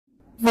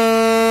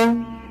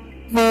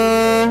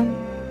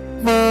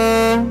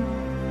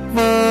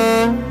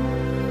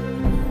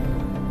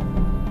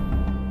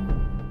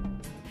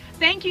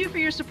Thank you for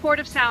your support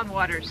of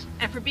SoundWaters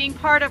and for being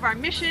part of our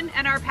mission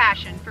and our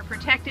passion for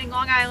protecting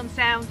Long Island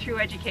Sound through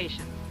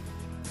education.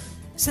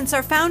 Since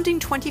our founding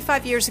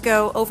 25 years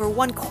ago, over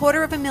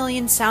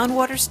 250,000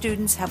 SoundWaters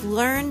students have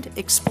learned,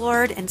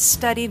 explored, and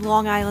studied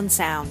Long Island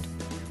Sound.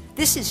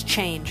 This is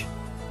change.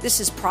 This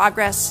is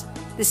progress.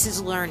 This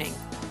is learning.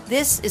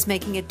 This is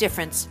making a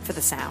difference for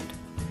the sound.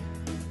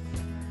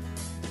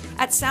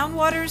 At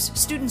SoundWaters,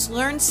 students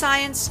learn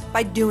science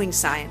by doing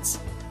science.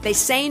 They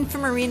seine for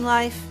marine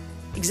life,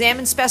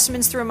 examine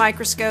specimens through a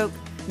microscope,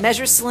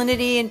 measure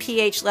salinity and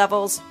pH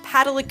levels,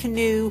 paddle a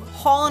canoe,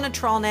 haul on a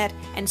trawl net,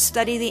 and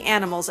study the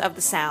animals of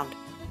the sound.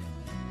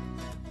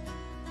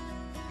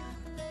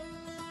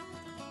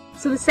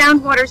 So the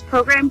SoundWaters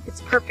program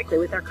fits perfectly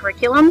with our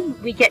curriculum.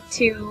 We get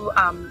to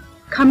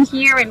come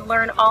here and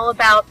learn all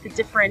about the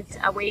different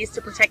ways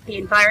to protect the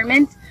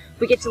environment.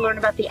 We get to learn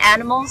about the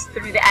animals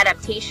through the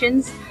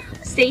adaptations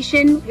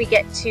station. We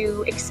get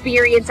to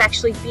experience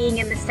actually being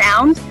in the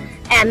sound,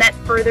 and that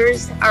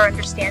furthers our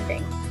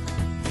understanding.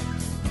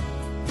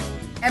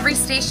 Every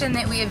station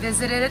that we have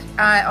visited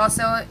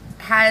also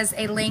has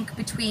a link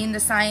between the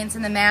science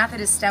and the math.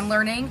 It is STEM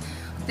learning.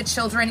 The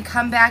children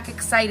come back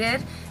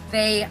excited.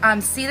 They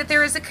see that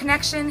there is a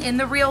connection in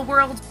the real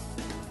world.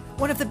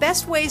 One of the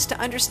best ways to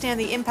understand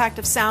the impact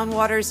of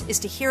SoundWaters is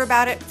to hear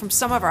about it from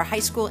some of our high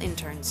school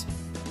interns.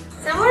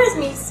 SoundWaters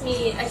means to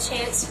me a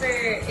chance for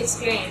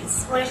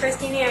experience. When I first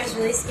came here, I was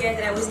really scared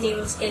that I wasn't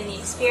able to get any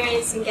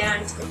experience and get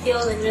out into the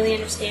field and really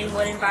understand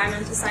what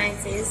environmental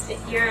science is, but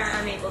here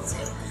I'm able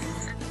to.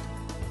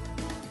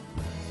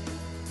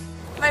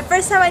 My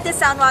first time I did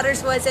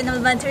SoundWaters was in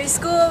elementary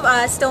school.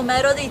 Stone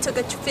Meadow, they took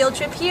a field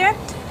trip here,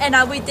 and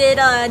we did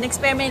an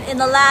experiment in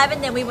the lab,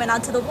 and then we went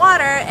out to the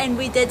water and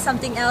we did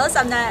something else.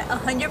 I'm not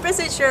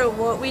 100% sure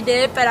what we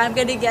did, but I'm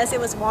gonna guess it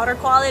was water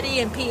quality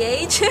and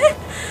pH.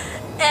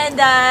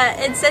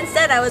 and since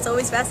then I was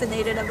always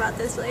fascinated about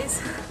this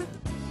place.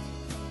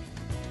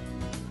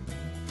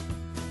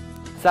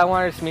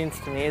 SoundWaters means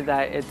to me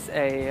that it's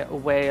a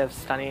way of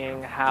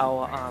studying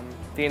how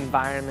the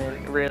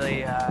environment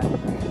really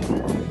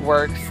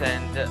works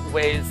and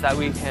ways that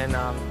we can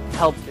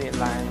help the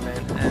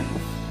environment and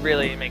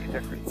really make a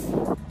difference.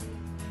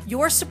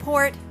 Your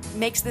support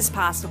makes this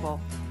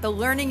possible. The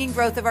learning and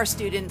growth of our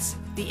students,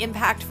 the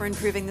impact for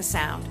improving the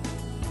sound.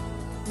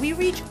 We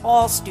reach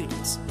all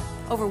students.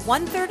 Over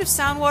 1/3 of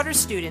SoundWaters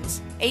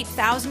students,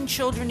 8,000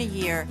 children a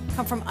year,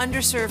 come from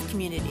underserved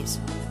communities.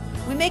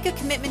 We make a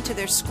commitment to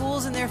their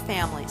schools and their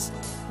families.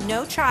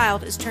 No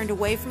child is turned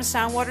away from a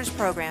SoundWaters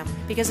program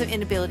because of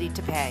inability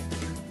to pay.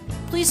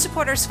 Please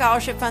support our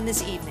scholarship fund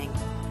this evening.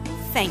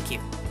 Thank you.